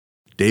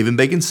Dave and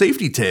Bacon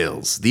Safety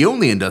Tales, the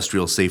only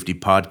industrial safety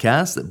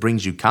podcast that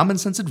brings you common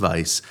sense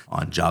advice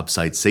on job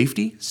site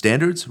safety,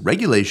 standards,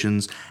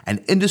 regulations,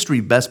 and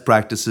industry best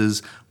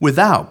practices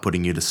without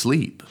putting you to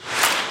sleep.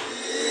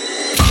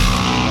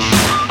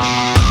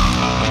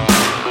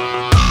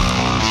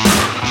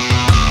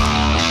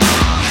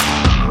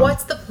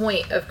 What's the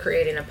point of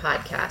creating a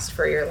podcast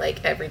for your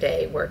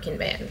everyday working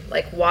man?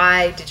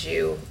 Why did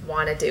you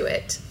want to do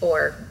it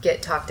or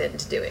get talked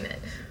into doing it?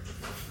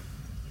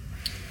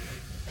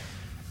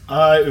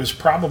 It was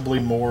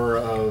probably more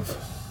of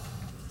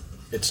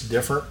it's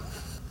different,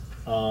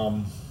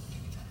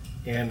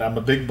 and I'm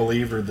a big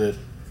believer that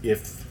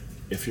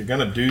if you're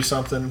going to do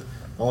something,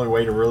 the only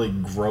way to really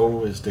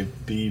grow is to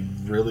be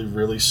really,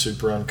 really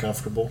super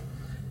uncomfortable,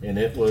 and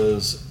it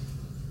was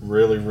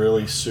really,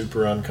 really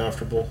super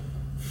uncomfortable.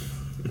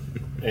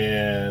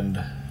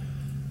 And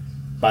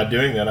by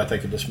doing that, I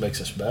think it just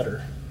makes us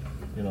better.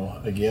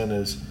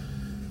 Again,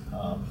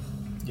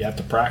 you have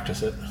to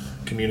practice it,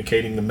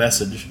 communicating the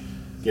message,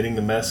 getting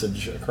the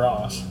message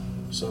across.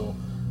 So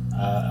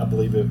I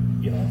believe it.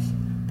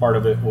 Part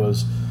of it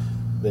was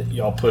that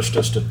y'all pushed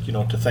us to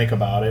think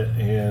about it,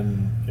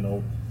 and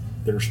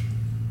there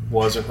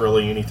wasn't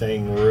really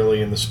anything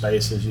really in the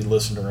space as you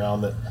listened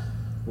around that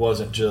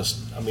wasn't just.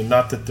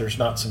 Not that there's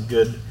not some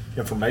good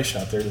information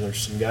out there.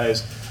 There's some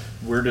guys.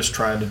 We're just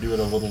trying to do it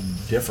a little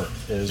different.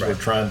 Right.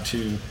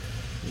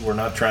 We're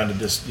not trying to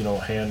just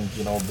hand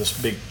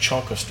this big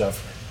chunk of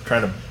stuff. We're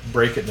trying to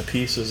break it into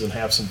pieces and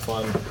have some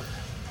fun.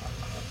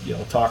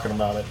 Talking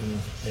about it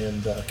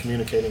and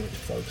communicating it to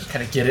folks.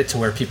 Kind of get it to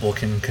where people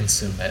can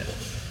consume it.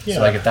 Yeah.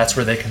 So if that's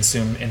where they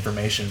consume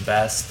information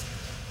best,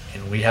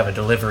 and we have a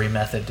delivery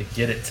method to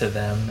get it to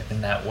them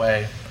in that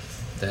way,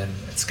 then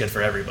it's good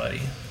for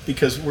everybody.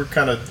 Because we're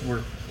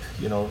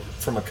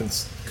from a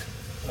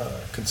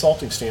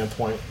consulting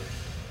standpoint,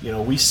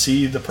 we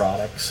see the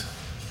products,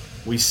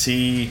 we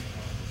see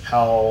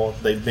how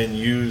they've been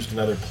used in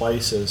other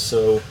places,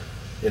 so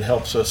it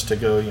helps us to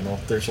go,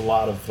 there's a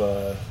lot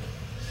of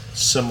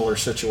similar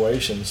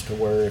situations to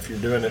where if you're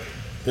doing it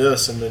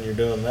this and then you're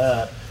doing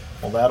that,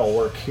 well, that'll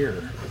work here.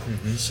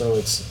 Mm-hmm. So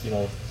it's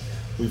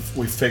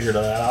we've figured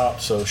that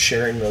out. So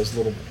sharing those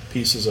little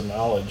pieces of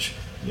knowledge,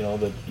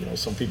 that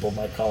some people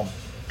might call them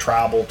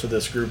tribal to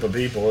this group of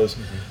people, is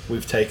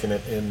we've taken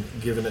it and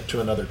given it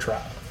to another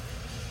tribe.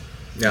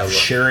 Yeah,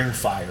 sharing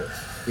fire.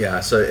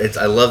 Yeah, so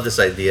I love this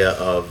idea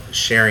of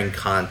sharing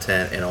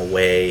content in a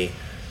way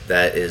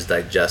that is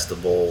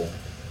digestible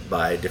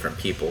by different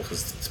people,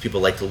 because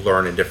people like to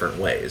learn in different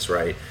ways,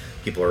 right?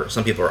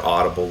 Some people are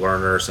audible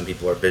learners, some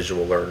people are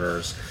visual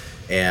learners,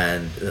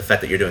 and the fact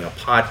that you're doing a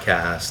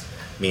podcast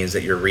means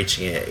that you're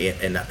reaching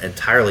an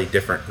entirely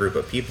different group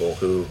of people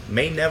who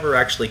may never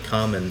actually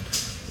come and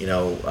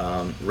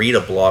read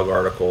a blog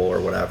article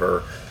or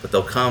whatever, but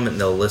they'll come and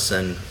they'll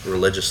listen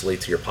religiously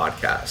to your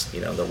podcast.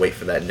 They'll wait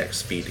for that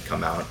next feed to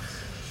come out.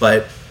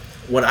 But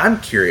what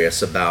I'm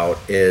curious about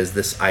is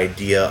this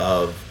idea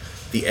of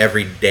the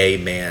everyday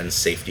man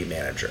safety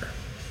manager.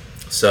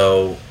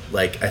 So,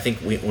 I think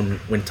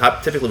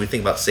typically we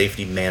think about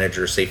safety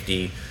manager,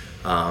 safety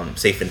and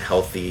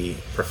health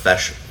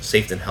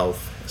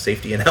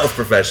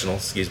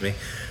professionals. Excuse me.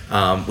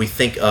 We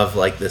think of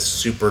this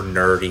super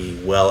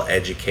nerdy,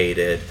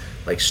 well-educated,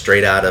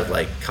 straight out of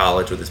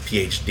college with his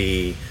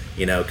PhD,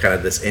 kind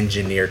of this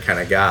engineer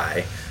kind of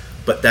guy.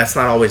 But that's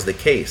not always the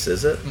case,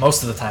 is it?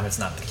 Most of the time, it's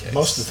not the case.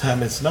 Most of the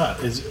time, it's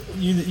not.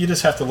 You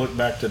just have to look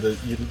back to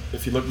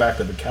if you look back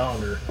to the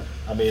calendar.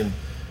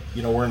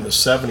 We're in the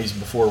 70s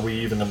before we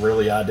even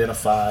really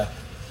identify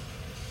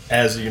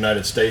as the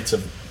United States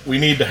we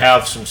need to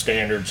have some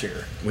standards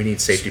here. We need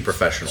safety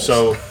professionals.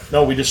 So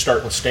no, we just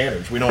start with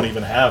standards. We don't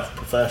even have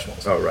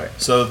professionals. Oh, right.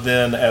 So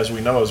then, as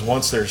we know,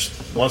 once there's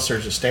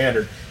a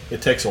standard,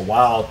 it takes a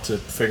while to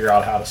figure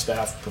out how to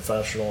staff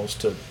professionals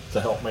to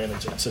help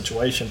manage that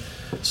situation.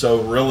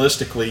 So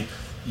realistically,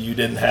 you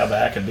didn't have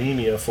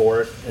academia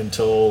for it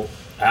until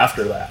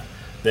after that.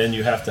 Then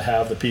you have to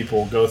have the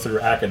people go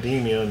through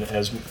academia, and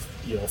as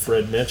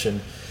Fred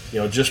mentioned,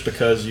 just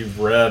because you've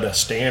read a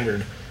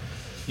standard,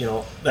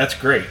 that's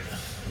great.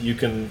 You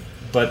can,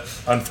 but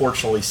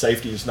unfortunately,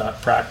 safety is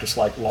not practiced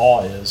like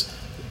law is.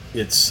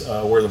 It's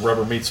where the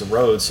rubber meets the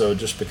road. So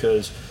just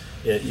because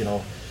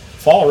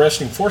fall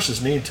arresting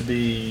forces need to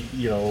be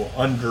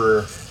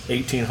under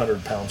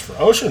 1,800 pounds for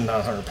OSHA,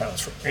 900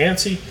 pounds for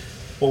ANSI.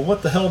 Well,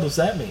 what the hell does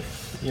that mean?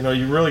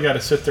 You really got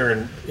to sit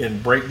there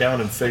and break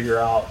down and figure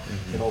out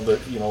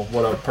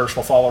what a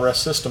personal fall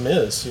arrest system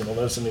is.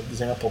 There's an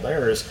example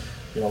there is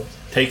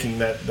taking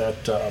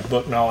that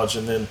book knowledge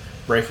and then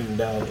breaking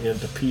down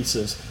into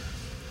pieces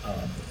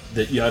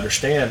that you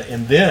understand,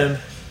 and then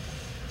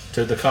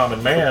to the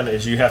common man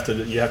is you have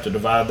to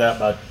divide that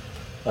by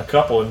a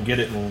couple and get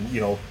it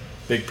in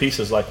big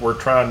pieces. We're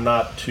trying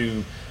not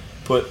to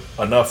put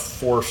enough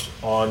force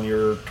on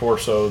your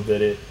torso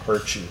that it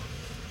hurts you.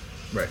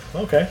 Right.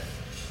 Okay.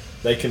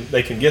 They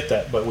can get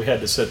that, but we had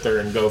to sit there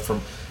and go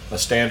from a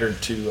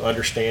standard to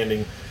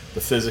understanding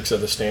the physics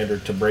of the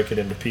standard to break it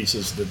into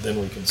pieces that then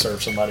we can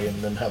serve somebody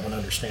and then have an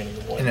understanding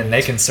of what And it then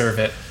means. they can serve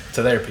it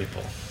to their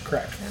people.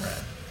 Correct.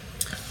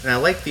 And I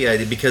like the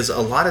idea because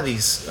a lot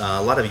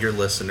of your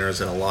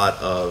listeners and a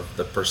lot of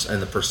the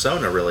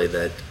persona really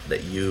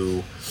that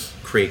you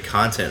create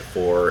content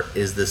for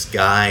is this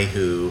guy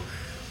who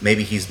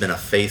maybe he's been a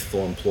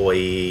faithful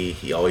employee.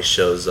 He always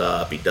shows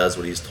up. He does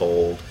what he's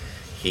told.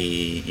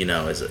 He,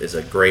 is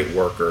a great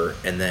worker.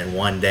 And then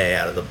one day,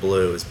 out of the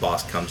blue, his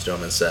boss comes to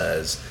him and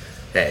says,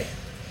 "Hey,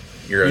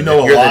 you're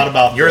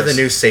the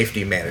new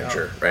safety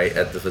manager, right,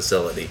 at the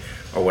facility."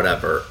 Or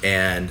whatever,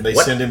 and they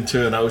send him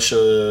to an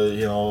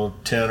OSHA,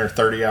 10 or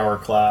 30 hour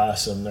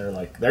class, and they're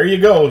like, "There you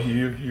go,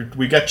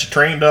 we got you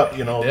trained up.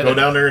 Go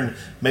down there and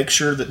make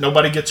sure that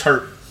nobody gets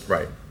hurt."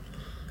 Right.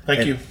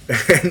 Thank you.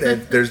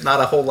 And there's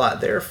not a whole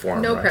lot there for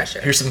him. No right? pressure.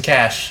 Here's some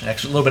cash, a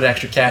little bit of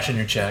extra cash in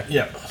your check.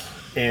 Yeah,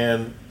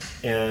 and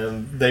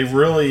they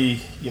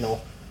really,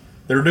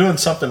 they're doing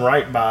something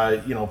right by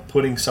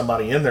putting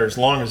somebody in there as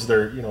long as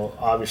they're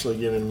obviously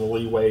giving them the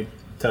leeway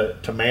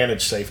to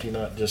manage safety,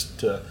 not just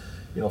to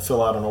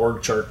fill out an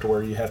org chart to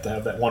where you have to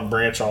have that one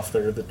branch off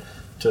there that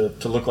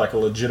to look like a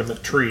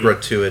legitimate tree.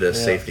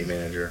 Gratuitous safety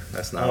manager.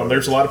 That's not.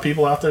 There's a lot of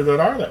people out there that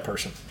are that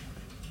person,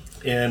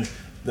 and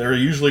they're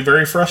usually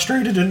very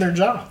frustrated in their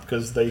job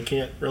because they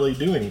can't really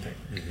do anything.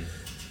 Mm-hmm.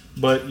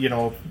 But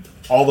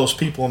all those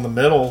people in the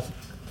middle,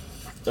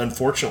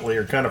 unfortunately,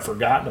 are kind of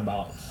forgotten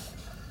about.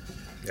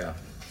 Yeah.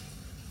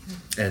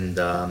 And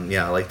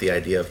I like the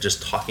idea of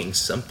just talking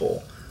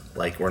simple.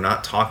 Like we're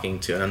not talking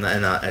to, and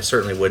I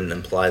certainly wouldn't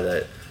imply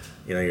that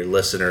your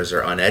listeners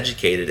are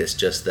uneducated. It's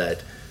just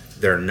that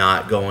they're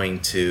not going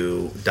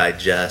to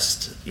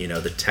digest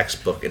the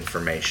textbook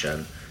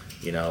information.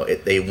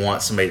 They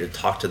want somebody to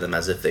talk to them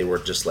as if they were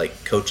just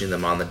like coaching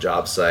them on the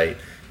job site.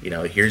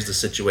 Here's the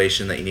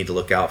situation that you need to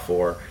look out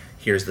for.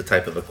 Here's the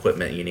type of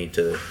equipment you need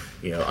to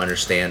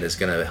understand is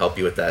going to help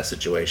you with that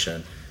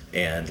situation.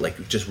 And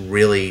like just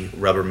really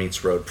rubber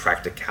meets road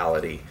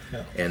practicality.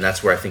 Yeah. And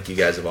that's where I think you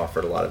guys have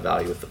offered a lot of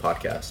value with the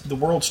podcast. The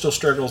world still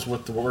struggles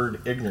with the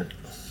word ignorant.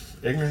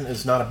 Ignorant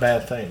is not a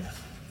bad thing.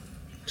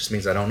 Just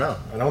means I don't know.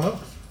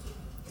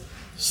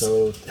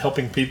 So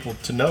helping people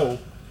to know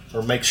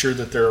or make sure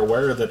that they're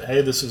aware that,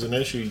 hey, this is an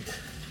issue,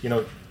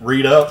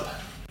 read up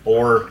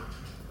or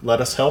let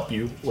us help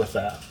you with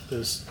that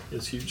is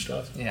huge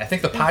stuff. Yeah, I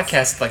think the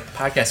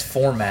podcast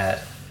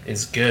format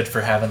is good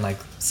for having like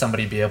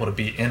somebody be able to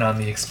be in on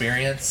the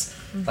experience.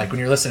 Mm-hmm. Like when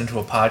you're listening to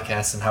a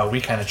podcast and how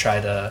we kind of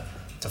try to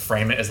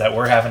frame it is that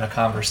we're having a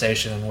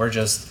conversation and we're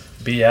just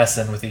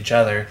BSing with each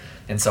other.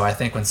 And so I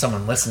think when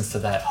someone listens to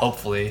that,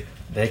 hopefully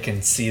they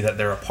can see that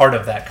they're a part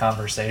of that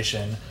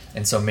conversation.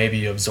 And so maybe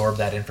you absorb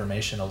that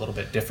information a little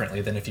bit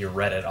differently than if you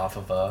read it off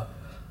of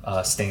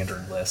a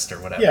standard list or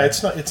whatever. Yeah,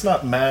 it's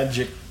not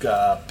magic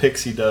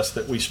pixie dust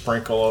that we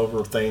sprinkle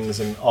over things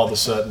and all of a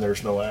sudden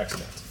there's no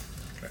accidents.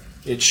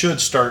 It should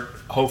start,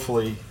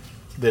 hopefully,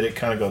 that it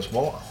kind of goes,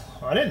 well,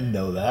 I didn't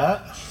know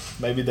that.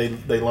 Maybe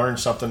they learned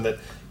something that,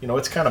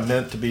 it's kind of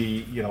meant to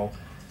be,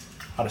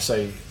 how to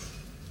say,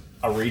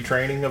 a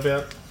retraining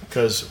event.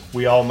 Because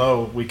we all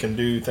know we can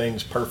do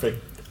things perfect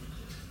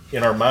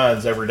in our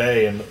minds every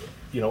day. And,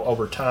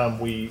 over time,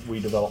 we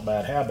develop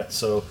bad habits.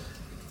 So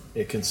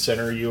it can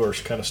center you or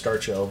kind of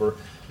start you over.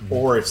 Mm-hmm.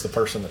 Or it's the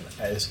person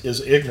that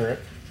is ignorant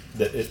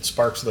that it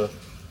sparks well,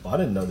 I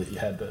didn't know that you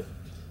had to.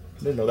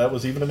 I didn't know that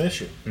was even an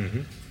issue.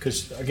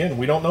 Because, again,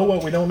 we don't know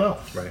what we don't know.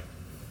 Right.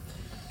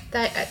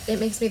 It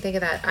makes me think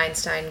of that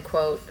Einstein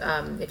quote,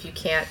 if you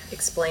can't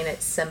explain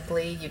it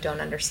simply, you don't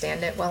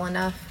understand it well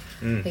enough.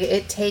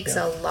 It takes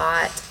a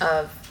lot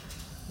of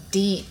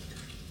deep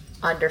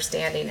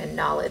understanding and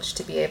knowledge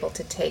to be able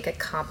to take a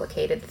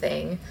complicated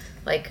thing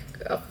like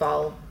a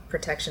fall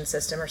protection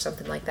system or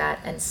something like that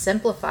and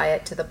simplify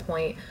it to the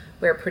point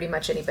where pretty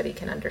much anybody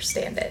can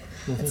understand it.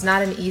 Mm-hmm. It's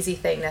not an easy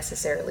thing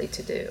necessarily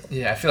to do.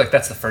 Yeah, I feel like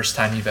that's the first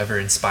time you've ever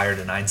inspired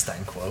an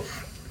Einstein quote.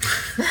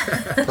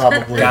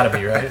 Probably. Gotta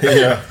be, right?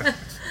 Yeah.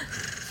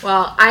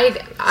 Well,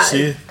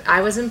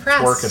 I was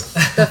impressed. Working.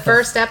 The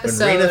first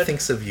episode. When Rena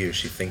thinks of you,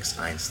 she thinks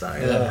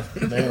Einstein. Yeah,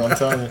 man, I'm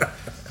telling you,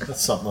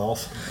 that's something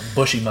else.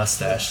 Bushy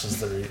mustache is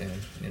the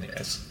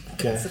anyways.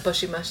 Okay. It's the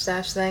bushy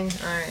mustache thing.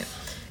 All right.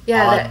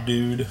 Yeah. Odd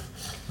dude.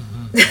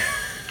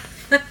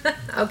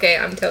 Okay,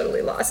 I'm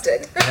totally lost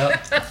it.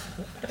 Yep.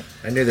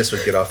 I knew this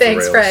would get off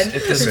Thanks, the rails. Fred.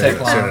 It doesn't Soon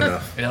take long.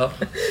 enough. Yep.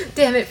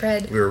 Damn it,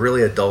 Fred. We were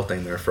really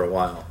adulting there for a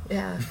while.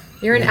 Yeah.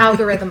 You're an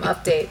algorithm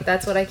update.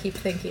 That's what I keep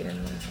thinking.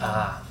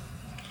 Ah.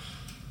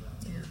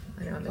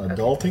 Yeah, I know.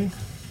 Adulting?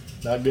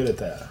 Not good at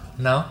that.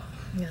 No?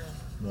 No.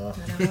 No.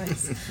 Not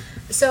always.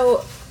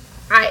 So,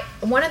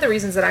 one of the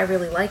reasons that I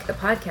really like the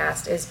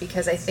podcast is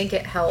because I think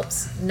it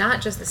helps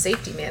not just the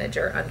safety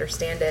manager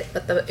understand it,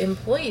 but the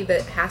employee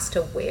that has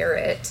to wear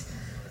it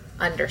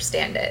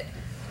understand it.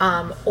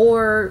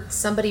 Or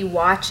somebody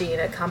watching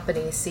a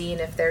company seeing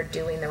if they're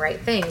doing the right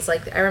things.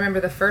 Like, I remember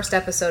the first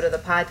episode of the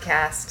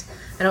podcast,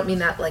 I don't mean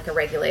that like a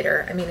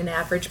regulator, I mean an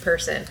average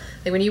person.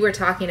 Like when you were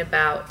talking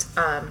about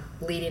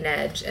leading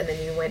edge and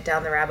then you went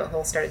down the rabbit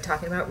hole, started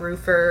talking about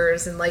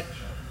roofers and like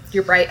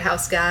your Bright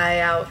House guy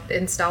out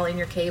installing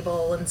your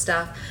cable and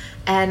stuff.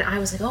 And I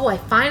was like, oh, I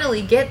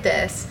finally get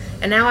this.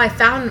 And now I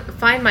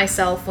find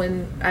myself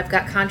when I've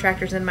got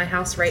contractors in my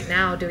house right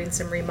now doing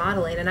some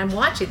remodeling, and I'm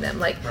watching them.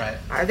 Like, Right.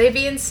 Are they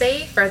being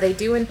safe? Are they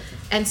doing?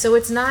 And so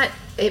it's not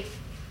it.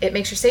 It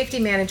makes your safety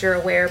manager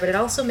aware, but it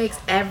also makes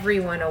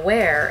everyone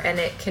aware, and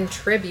it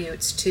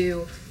contributes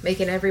to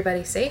making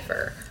everybody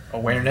safer.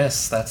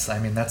 Awareness. I would say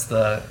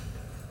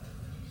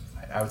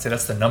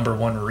that's the number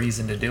one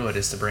reason to do it,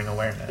 is to bring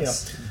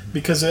awareness. Yeah,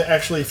 because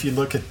actually, if you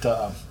look at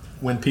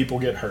when people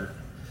get hurt,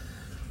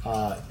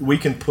 we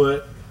can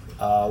put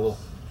a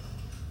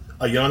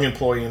young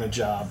employee in a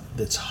job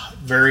that's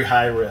very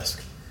high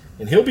risk,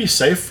 and he'll be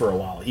safe for a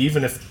while,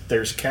 even if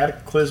there's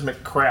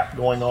cataclysmic crap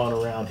going on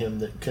around him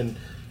that can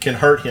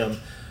hurt him.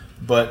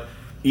 But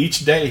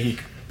each day he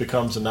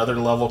becomes another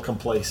level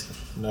complacent,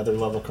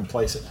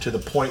 to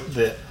the point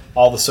that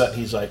all of a sudden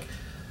he's like,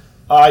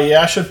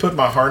 yeah, I should put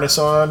my harness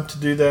on to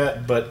do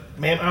that, but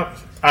man,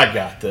 I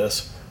got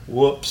this.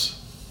 Whoops.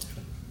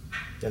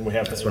 And we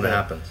have That's when it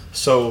happens.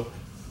 So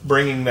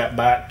bringing that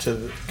back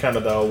to kind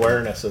of the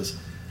awareness is,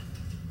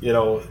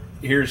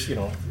 here's,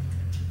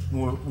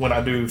 when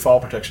I do fall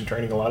protection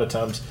training, a lot of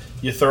times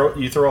you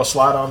throw a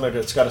slide on there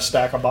that's got a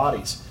stack of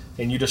bodies,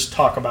 and you just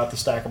talk about the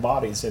stack of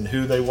bodies and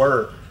who they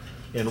were,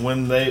 and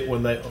when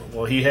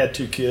he had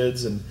 2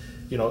 kids, and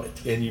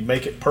and you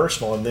make it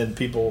personal, and then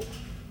people,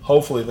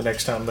 hopefully the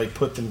next time they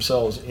put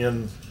themselves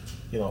in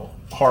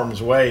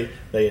harm's way,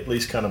 they at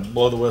least kind of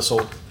blow the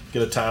whistle,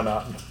 get a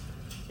timeout,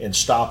 and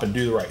stop and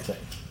do the right thing.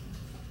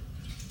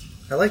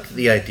 I like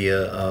the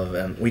idea of,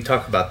 and we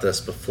talked about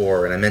this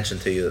before, and I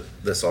mentioned to you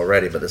this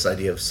already, but this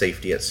idea of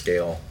safety at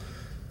scale.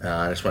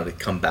 I just wanted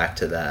to come back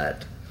to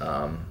that,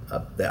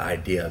 the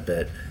idea a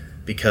bit,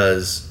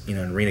 because,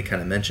 and Rena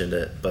kind of mentioned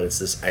it, but it's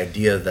this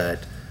idea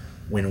that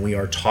when we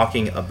are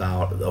talking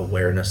about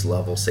awareness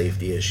level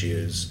safety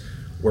issues,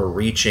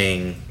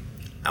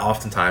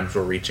 oftentimes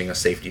we're reaching a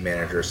safety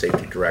manager,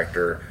 safety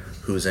director,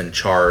 who's in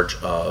charge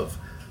of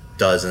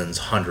dozens,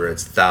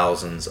 hundreds,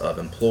 thousands of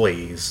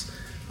employees,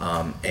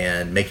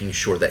 and making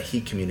sure that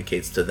he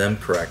communicates to them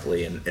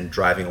correctly and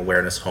driving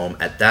awareness home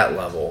at that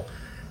level.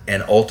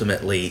 And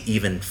ultimately,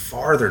 even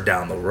farther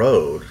down the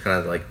road, kind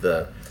of like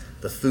the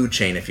food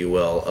chain, if you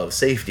will, of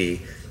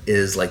safety,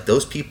 is like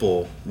those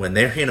people, when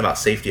they're hearing about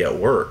safety at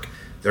work,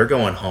 they're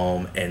going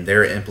home and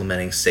they're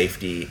implementing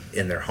safety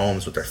in their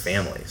homes with their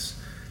families.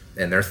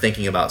 And they're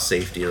thinking about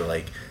safety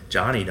like,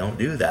 Johnny, don't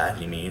do that.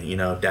 You mean,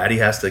 Daddy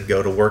has to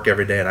go to work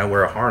every day and I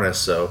wear a harness,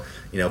 so,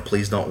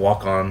 please don't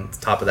walk on the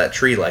top of that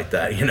tree like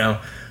that,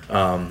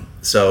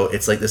 So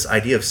it's like this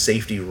idea of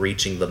safety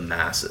reaching the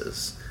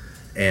masses.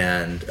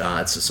 And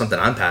it's something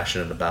I'm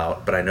passionate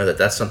about, but I know that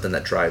that's something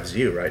that drives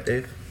you, right,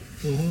 Dave?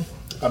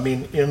 Mm-hmm. I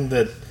mean, in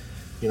that,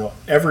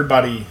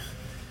 everybody,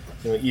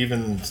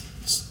 even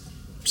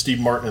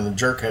Steve Martin and the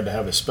Jerk had to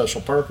have a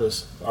special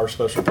purpose. Our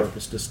special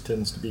purpose just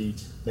tends to be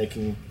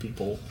making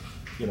people,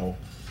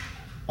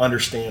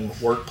 understand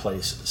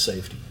workplace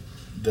safety.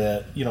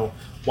 That,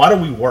 why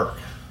do we work?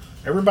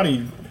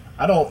 Everybody,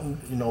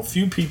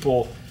 few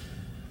people,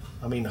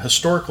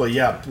 historically,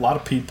 yeah, a lot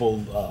of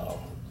people,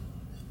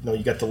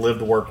 you got the live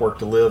to work, work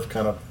to live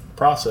kind of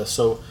process.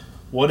 So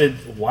why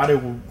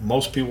do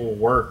most people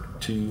work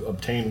to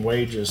obtain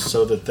wages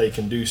so that they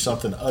can do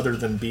something other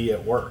than be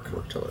at work?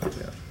 Work to live,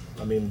 yeah.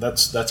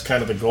 That's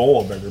kind of the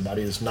goal of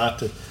everybody, is not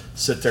to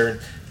sit there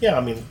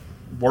and,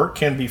 work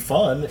can be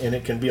fun and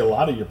it can be a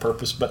lot of your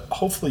purpose, but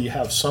hopefully you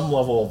have some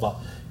level of a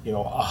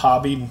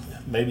hobby.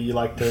 Maybe you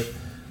like to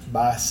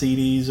buy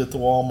CDs at the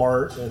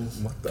Walmart and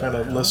kind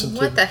of listen to.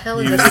 What the hell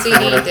is a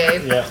CD,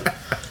 Dave? Yeah.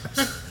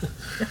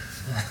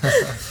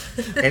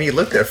 And you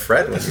looked at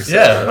Fred when you said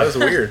that. That was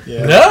weird.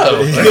 Yeah.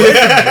 No.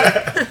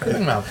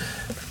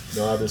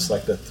 No, I just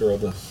like to throw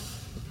the.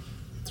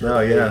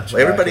 Yeah.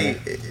 Well, everybody.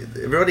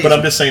 But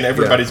I'm just saying,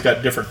 everybody's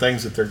got different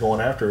things that they're going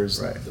after.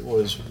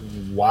 Was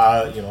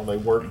why they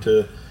work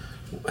to,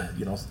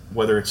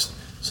 whether it's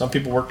some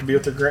people work to be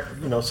with their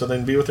so they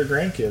can be with their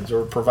grandkids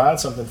or provide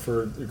something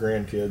for their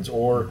grandkids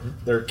or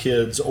their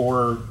kids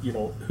or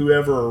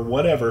whoever or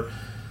whatever.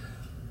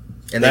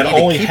 And that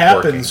only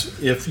happens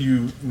if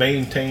you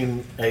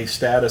maintain a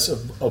status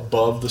of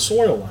above the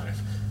soil line,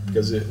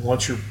 because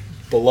once you're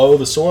below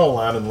the soil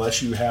line,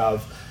 unless you're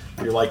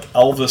like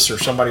Elvis or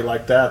somebody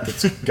like that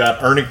that's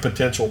got earning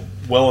potential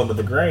well into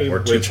the grave, or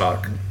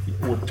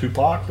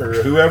Tupac or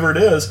whoever it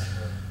is,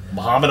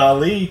 Muhammad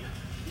Ali.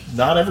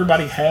 Not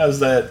everybody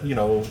has that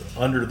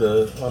under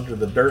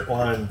the dirt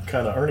line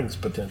kind of earnings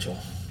potential,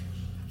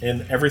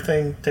 and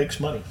everything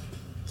takes money.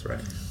 That's right.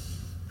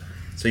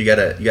 So you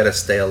gotta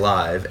stay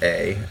alive,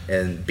 A,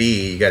 and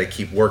B, you gotta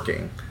keep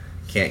working.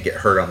 Can't get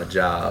hurt on the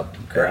job.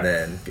 Correct.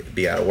 And then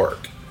be out of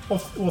work.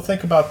 Well,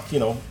 think about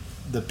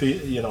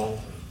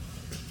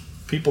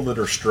people that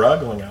are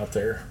struggling out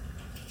there,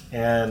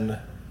 and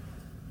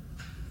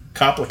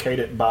complicate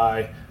it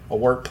by a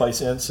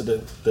workplace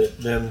incident that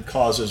then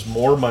causes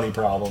more money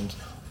problems,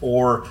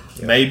 or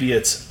maybe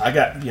it's I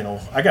got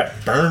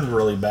burned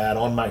really bad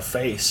on my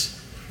face,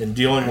 and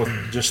dealing with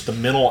just the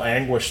mental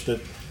anguish that,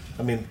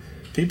 I mean,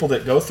 people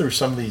that go through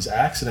some of these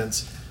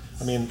accidents,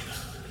 I mean,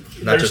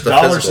 Not there's just the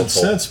dollars physical and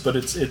toll. cents, but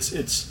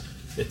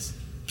it's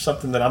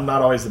something that I'm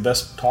not always the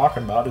best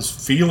talking about is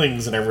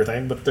feelings and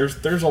everything, but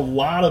there's a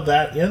lot of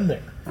that in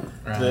there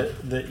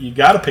that you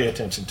got to pay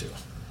attention to.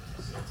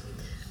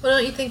 Well,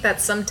 don't you think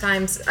that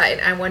sometimes,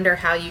 I wonder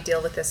how you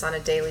deal with this on a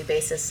daily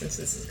basis, since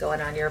this is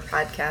going on your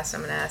podcast.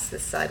 I'm going to ask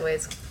this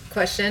sideways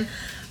question.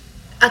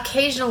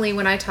 Occasionally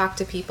when I talk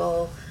to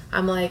people,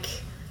 I'm like,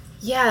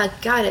 yeah,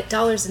 got it,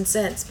 dollars and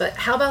cents, but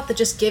how about the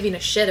just giving a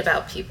shit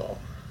about people?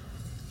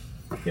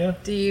 Yeah.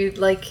 Do you,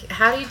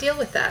 how do you deal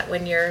with that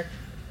when you're...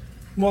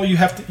 Well, you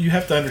have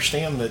to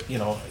understand that,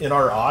 in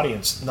our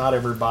audience, not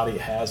everybody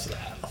has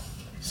that.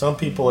 Some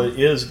people it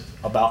is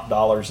about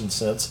dollars and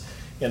cents.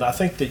 And I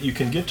think that you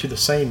can get to the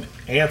same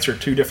answer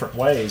two different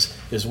ways.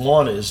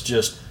 One is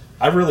just,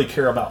 I really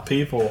care about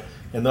people,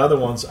 and the other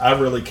one's, I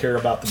really care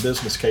about the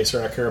business case,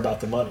 or I care about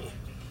the money.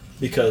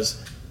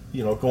 Because,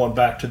 going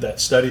back to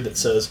that study that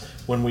says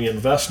when we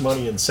invest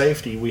money in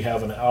safety, we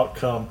have an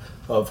outcome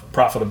of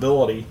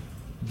profitability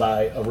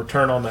by a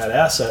return on that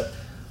asset.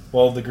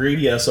 Well, the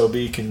greedy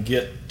SOB can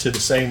get to the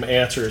same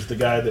answer as the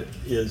guy that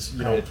is,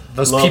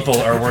 Those people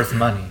are worth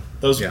money.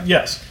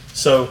 Yes.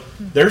 So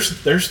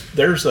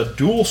there's a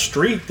dual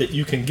street that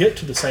you can get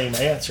to the same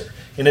answer,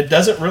 and it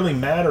doesn't really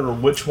matter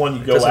which one you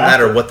go after. It doesn't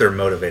matter what they're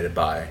motivated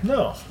by.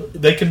 No,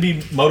 they can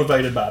be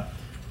motivated by,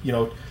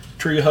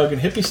 tree hugging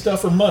hippie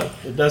stuff or money.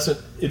 It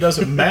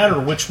doesn't matter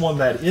which one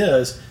that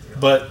is.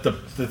 But the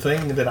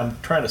thing that I'm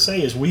trying to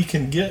say is we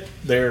can get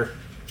there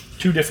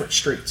two different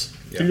streets,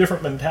 two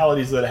different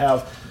mentalities that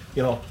have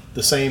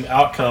the same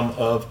outcome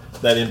of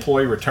that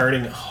employee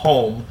returning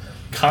home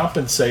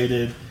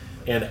compensated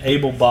and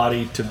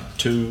able-bodied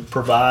to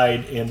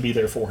provide and be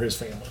there for his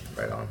family.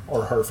 Right on.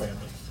 Or her family.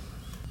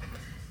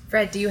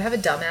 Fred, do you have a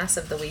dumbass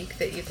of the week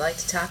that you'd like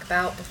to talk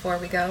about before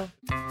we go?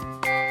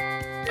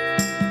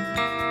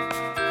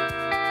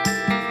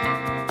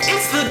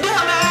 It's the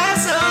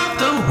dumbass of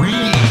the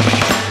week.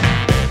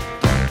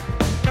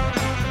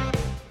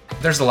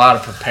 There's a lot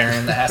of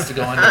preparing that has to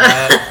go into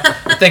that.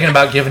 I'm thinking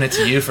about giving it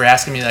to you for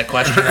asking me that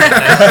question right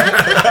now.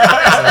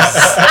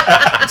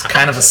 It's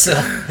kind of a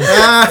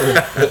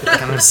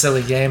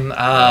silly game.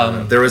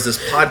 There was this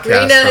podcast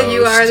Rena, host.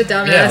 you are the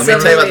dumbass Yeah, Let me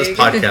of tell you the about this week.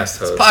 podcast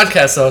host.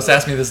 Podcast host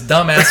asked me this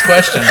dumbass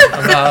question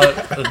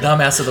about the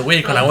dumbass of the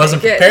week when I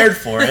wasn't prepared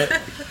for it.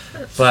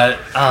 But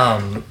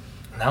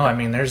no, I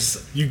mean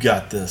You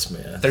got this,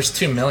 man. there's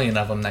 2 million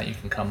of them that you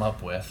can come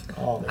up with.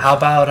 Oh, How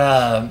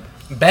about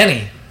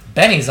Benny?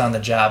 Benny's on the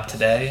job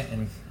today,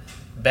 and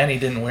Benny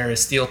didn't wear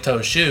his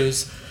steel-toe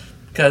shoes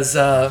because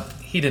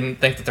he didn't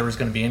think that there was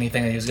going to be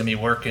anything that he was going to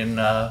be working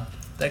that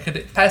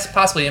could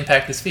possibly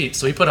impact his feet.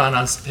 So he put on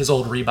his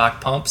old Reebok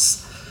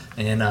pumps,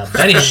 and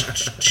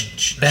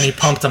Benny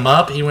pumped him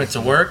up. He went to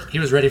work. He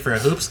was ready for a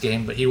hoops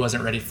game, but he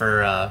wasn't ready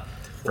for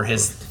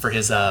his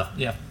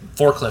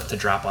forklift to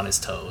drop on his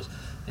toes.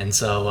 And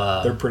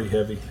so They're pretty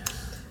heavy.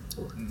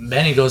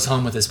 Benny goes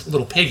home with his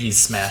little piggies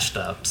smashed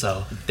up.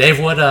 So, Dave,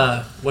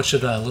 what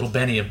should little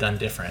Benny have done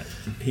different?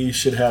 He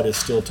should have had his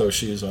steel-toe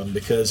shoes on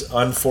because,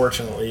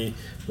 unfortunately,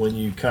 when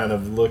you kind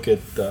of look at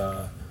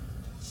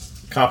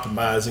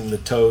compromising the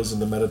toes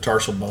and the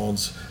metatarsal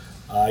bones,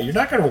 you're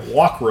not going to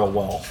walk real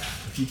well.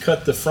 If you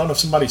cut the front of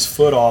somebody's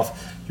foot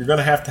off, you're going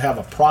to have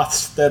a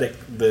prosthetic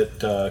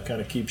that kind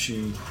of keeps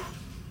you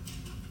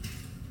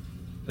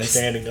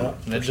standing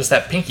up. Just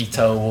that pinky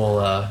toe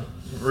will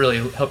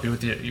really help you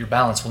with your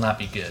balance. Will not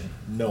be good.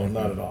 No,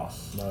 not at all.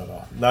 Not at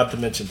all. Not to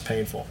mention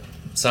painful.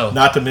 So,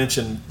 Not to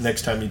mention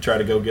next time you try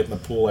to go get in the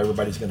pool,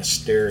 everybody's going to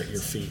stare at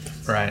your feet.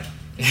 right.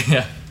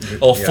 Yeah.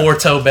 Old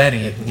four-toe Benny.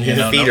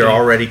 His feet are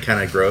already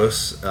kind of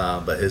gross,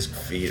 but his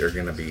feet are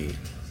going to be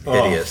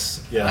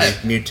hideous. yeah.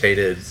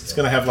 Mutated. It's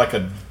going to have like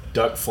a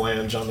duck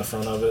flange on the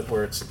front of it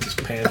where it's just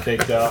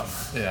pancaked out.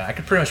 Yeah, I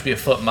could pretty much be a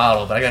foot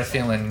model, but I got a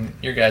feeling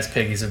your guys'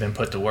 piggies have been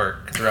put to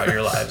work throughout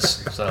your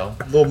lives. So,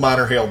 A little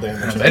minor hail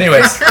damage. but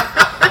anyways,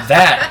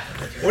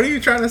 What are you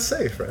trying to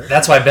say, Fred?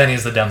 that's why Benny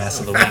is the dumbass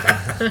of the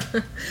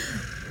week.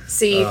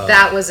 See,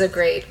 that was a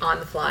great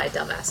on-the-fly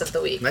dumbass of the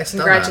week. Nice dumbass.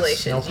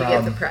 Congratulations, No you get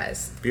problem. the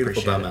prize.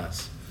 Beautiful Appreciate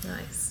dumbass.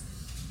 Nice.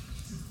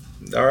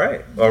 All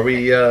right. Are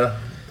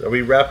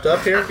we wrapped up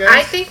here, guys?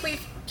 I think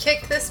we've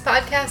kicked this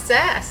podcast's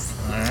ass.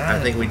 I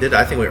think we did.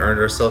 I think we earned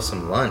ourselves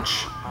some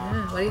lunch.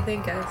 Yeah, what do you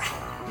think, guys?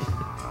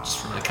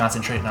 Just really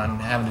concentrating on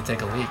having to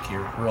take a leak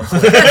here real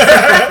quick.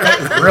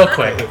 Real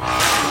quick.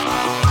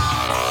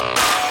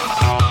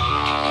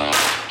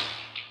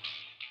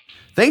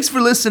 Thanks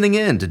for listening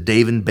in to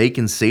Dave and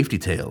Bacon's Safety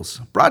Tales,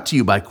 brought to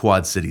you by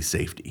Quad City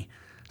Safety.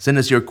 Send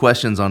us your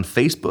questions on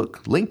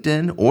Facebook,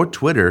 LinkedIn, or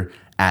Twitter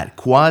at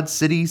Quad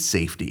City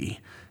Safety.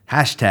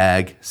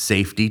 Hashtag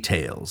Safety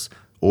Tales.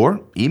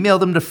 Or email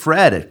them to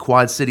Fred at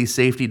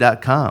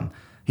quadcitysafety.com.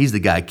 He's the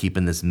guy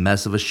keeping this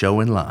mess of a show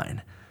in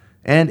line.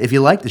 And if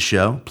you like the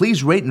show,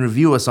 please rate and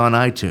review us on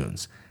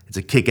iTunes. It's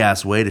a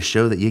kick-ass way to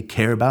show that you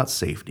care about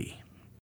safety.